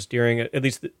that was during, at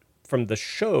least from the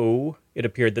show, it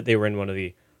appeared that they were in one of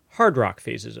the hard rock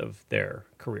phases of their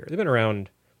career. They've been around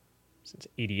since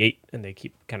 '88, and they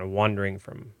keep kind of wandering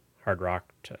from hard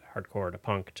rock to hardcore to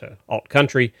punk to alt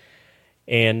country.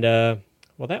 And,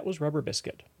 well, that was Rubber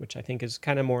Biscuit, which I think is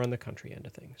kind of more on the country end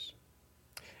of things.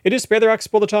 It is Spare the Rock,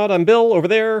 Spoil the Child. I'm Bill over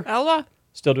there. Ella,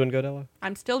 Still doing good, Ella?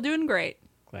 I'm still doing great.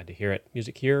 Glad to hear it.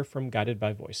 Music here from Guided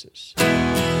by Voices.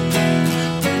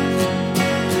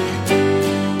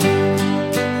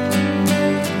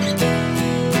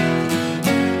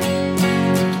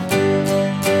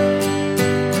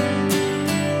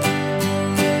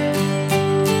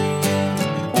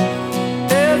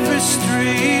 Every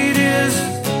street is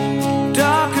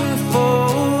dark and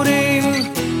folding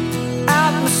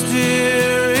out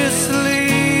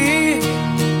mysteriously.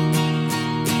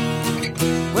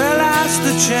 Well, that's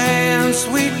the chance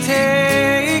we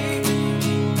take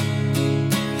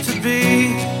to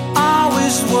be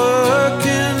always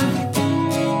working,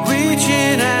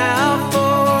 reaching out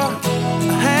for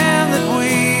a hand that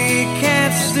we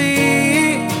can't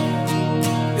see.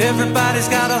 Everybody's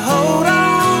got a hold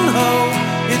on hope.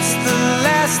 It's the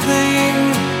last thing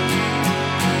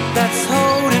that's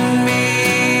holding me.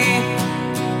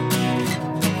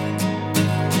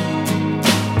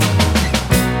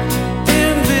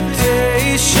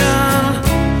 Invitation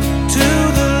to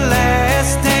the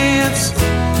last dance.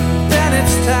 Then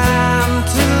it's time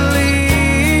to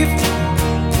leave.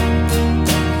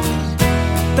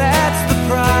 That's the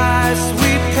price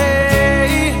we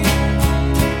pay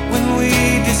when we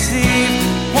deceive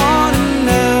one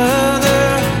another.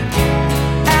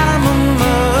 I'm a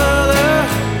mother.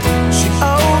 She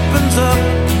opens up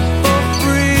for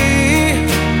free.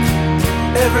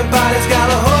 Everybody's got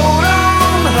a hold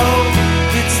on hope.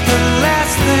 It's the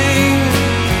last thing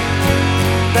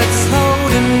that's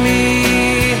holding me.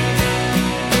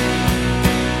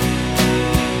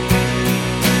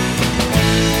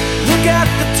 Look at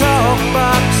the talk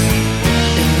box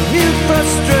in mute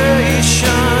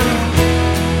frustration.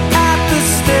 At the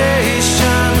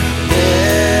station,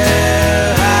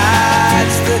 there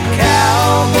hides the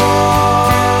cowboy.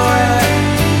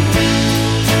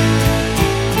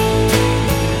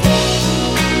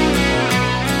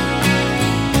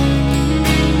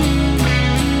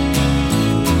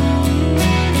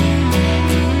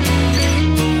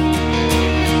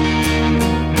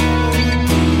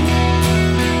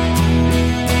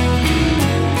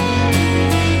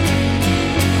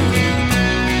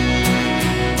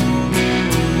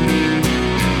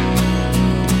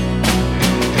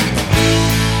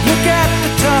 Look at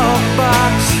the talk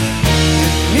box,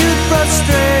 mute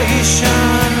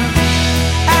frustration.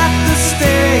 At the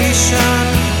station,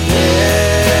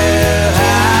 there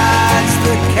hides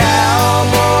the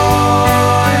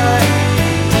cowboy.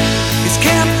 His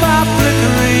campfire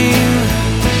flickering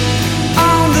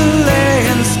on the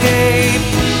landscape.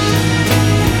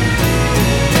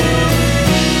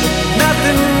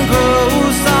 Nothing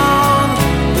grows on,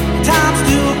 but time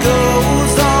still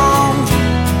goes on.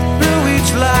 Through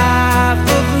each life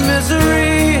of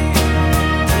misery,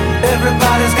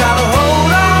 everybody's got a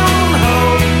hold on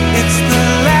hope. It's the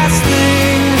last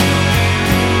thing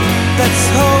that's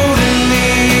holding me.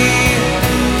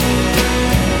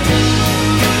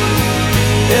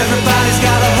 Everybody's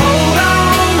got a hold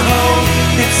on hope.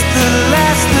 It's the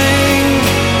last thing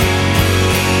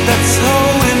that's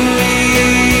holding me.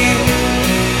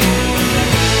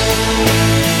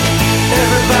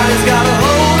 Everybody's got a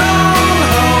hold on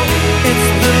hope. It's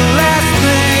the last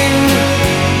thing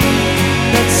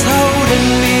that's holding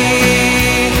me.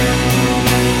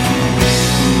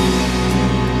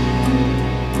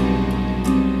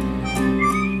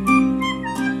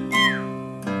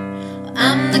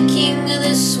 I'm the king of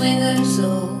the swingers,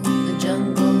 oh, the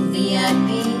jungle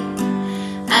VIP.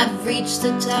 I've reached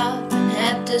the top and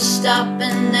had to stop,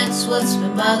 and that's what's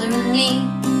been bothering me.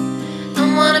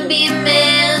 I wanna be a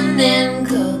man, then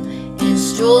go and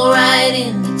stroll right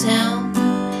into town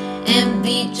and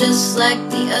be just like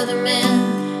the other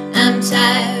men. I'm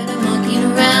tired of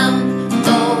monkeying around.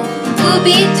 Oh,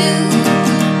 whoopie-doo,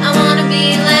 I wanna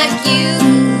be like you.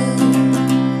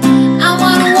 I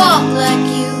wanna walk like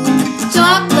you,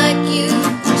 talk like you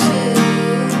too.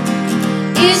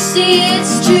 You see,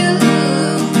 it's true,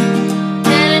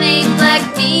 and it ain't like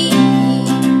me.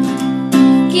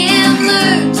 Can't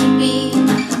learn to be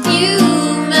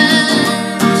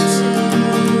human too.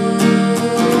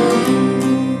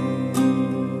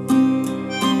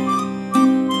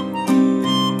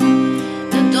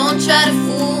 Now don't try to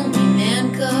fool me,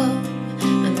 man cub. I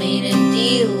made a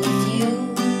deal with you,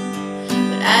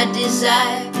 but I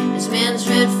desire this man's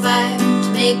red fire to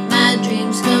make my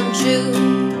dreams come true.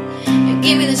 And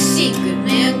give me the secret,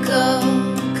 man cub.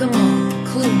 Come on,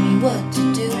 clue me what to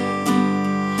do.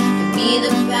 Give me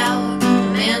the power,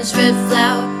 the man's red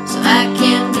flower, so I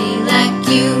can be like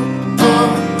you. Oh,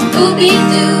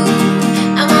 whoopie-doo,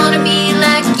 I wanna be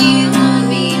like you.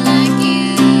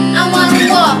 I wanna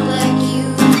walk like you,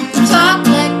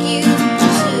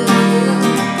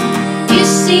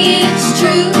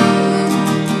 true.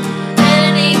 And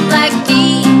an ape like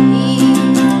me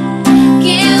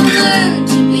can learn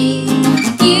to be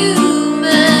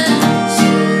human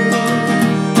too.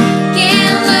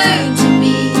 Can learn to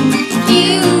be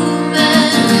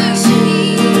human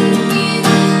too.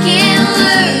 Can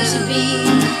learn to be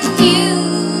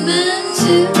human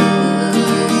too.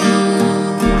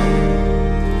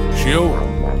 Sure,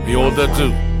 the older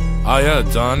too. Aya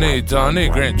Johnny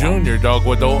Grant Jr. dog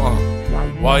with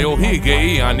Wayo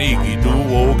hige aniki do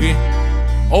wogi.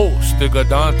 Oh, stiga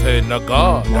Dante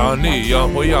naga Dani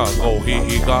Yahoya go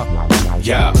higa.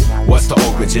 Yeah, what's the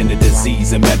origin of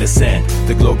disease and medicine?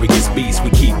 The glorious beasts,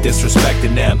 we keep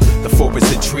disrespecting them. The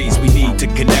forests and trees, we need to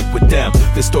connect with them.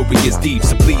 The story is deep,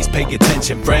 so please pay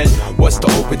attention, friend. What's the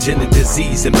origin of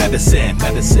disease and medicine?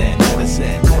 Medicine.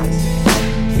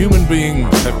 Human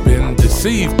beings have been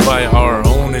deceived by our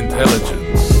own intelligence.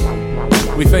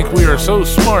 We think we are so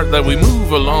smart that we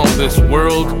move along this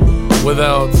world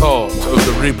without thought of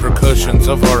the repercussions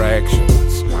of our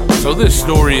actions. So this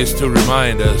story is to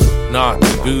remind us not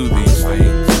to do these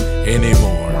things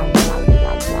anymore.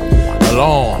 A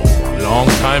long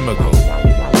time ago,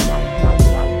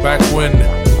 back when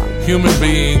human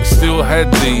beings still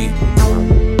had the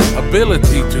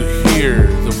ability to hear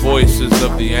the voices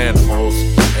of the animals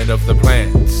and of the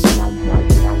plants,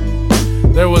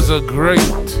 there was a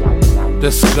great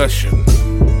discussion,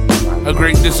 a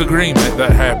great disagreement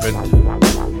that happened.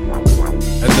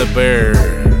 And the bear,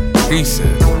 he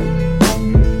said,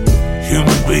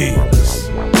 "Human beings,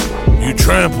 you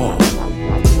trample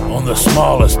on the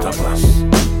smallest of us.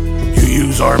 You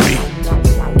use our meat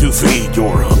to feed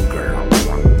your hunger.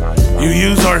 You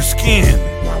use our skin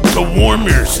to warm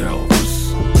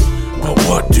yourselves. But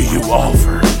what do you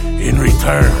offer in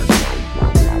return?"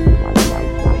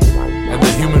 And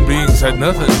the human beings had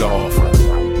nothing to offer.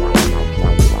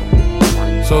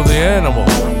 So the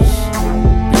animals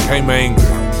became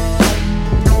angry,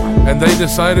 and they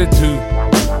decided to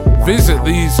visit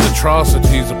these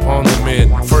atrocities upon the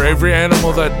men. For every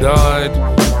animal that died,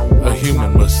 a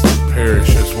human must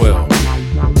perish as well.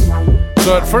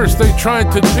 So at first they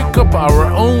tried to pick up our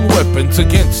own weapons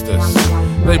against us.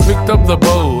 They picked up the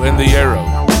bow and the arrow,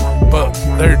 but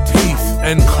their teeth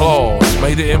and claws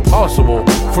made it impossible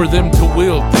for them to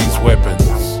wield these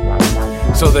weapons.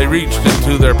 So they reached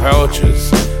into their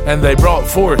pouches and they brought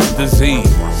forth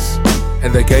disease,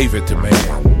 and they gave it to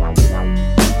man.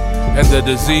 And the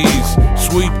disease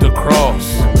swept across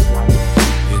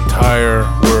the entire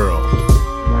world.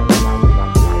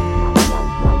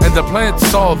 And the plants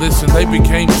saw this and they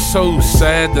became so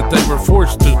sad that they were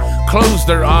forced to close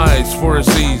their eyes for a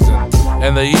season,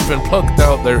 and they even plucked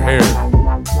out their hair.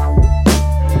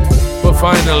 But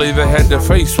finally they had to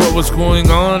face what was going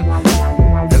on,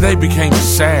 and they became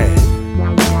sad,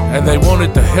 and they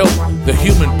wanted to help the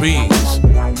human beings.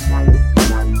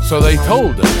 So they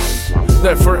told us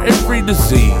that for every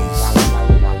disease,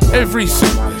 every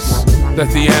sickness that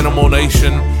the animal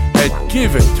nation had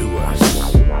given to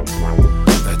us,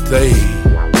 that they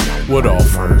would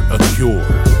offer a cure.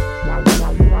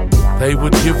 They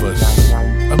would give us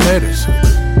a medicine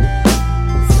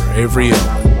for every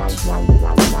ailment.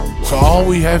 So all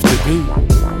we have to do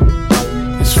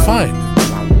is find it.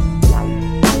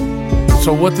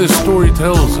 So what this story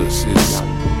tells us is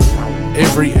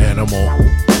every animal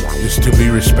is to be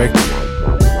respected.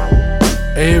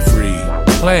 Every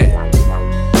plant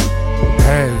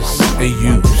has a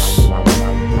use.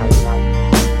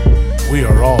 We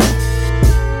are all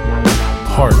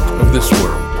part of this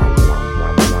world.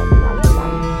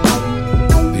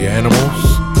 The animals,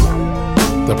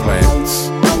 the plants,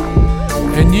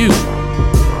 and you.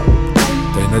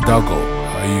 Denadago,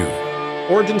 are you?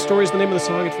 Origin Story is the name of the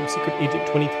song. It's from Secret Agent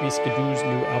 23 Skidoo's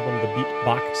new album, The Beat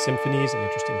Bach Symphonies, an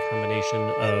interesting combination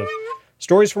of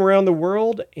stories from around the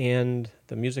world and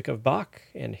the music of Bach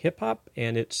and hip-hop,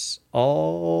 and it's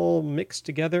all mixed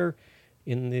together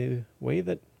in the way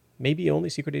that maybe only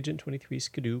Secret Agent 23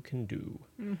 Skidoo can do.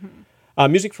 Mm-hmm.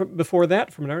 Music before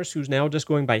that from an artist who's now just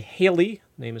going by Haley.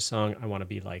 The name of the song, I Want to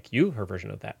Be Like You, her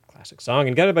version of that classic song.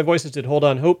 And Guided by Voices did Hold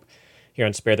On Hope here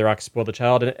on Spare the Rock, Spoil the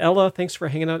Child. And Ella, thanks for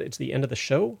hanging out. It's the end of the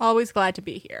show. Always glad to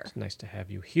be here. It's nice to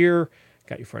have you here.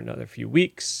 Got you for another few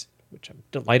weeks, which I'm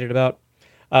delighted about.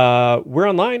 We're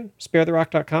online,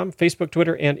 sparetherock.com, Facebook,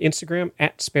 Twitter, and Instagram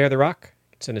at sparetherock.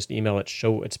 You can send us an email at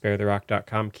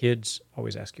show@sparetherock.com. Kids,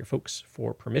 always ask your folks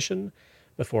for permission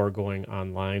before going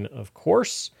online, of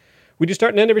course. We do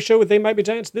start and end every show with They Might Be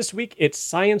Giants. This week, it's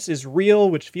Science is Real,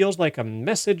 which feels like a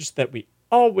message that we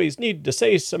always need to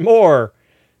say some more.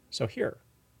 So here,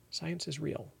 Science is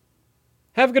Real.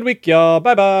 Have a good week, y'all.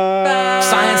 Bye-bye.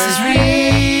 Science is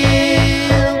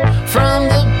real from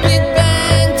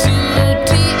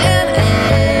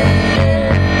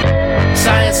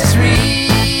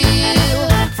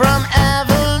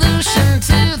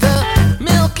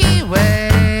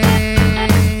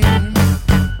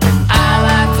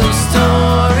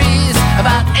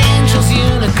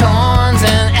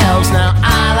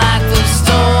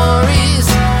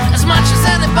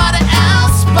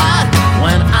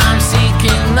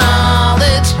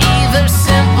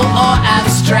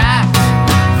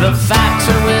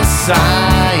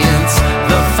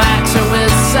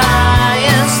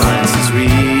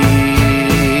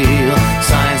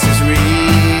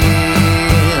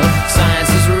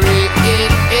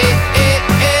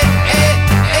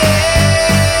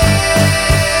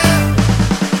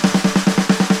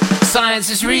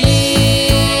is real.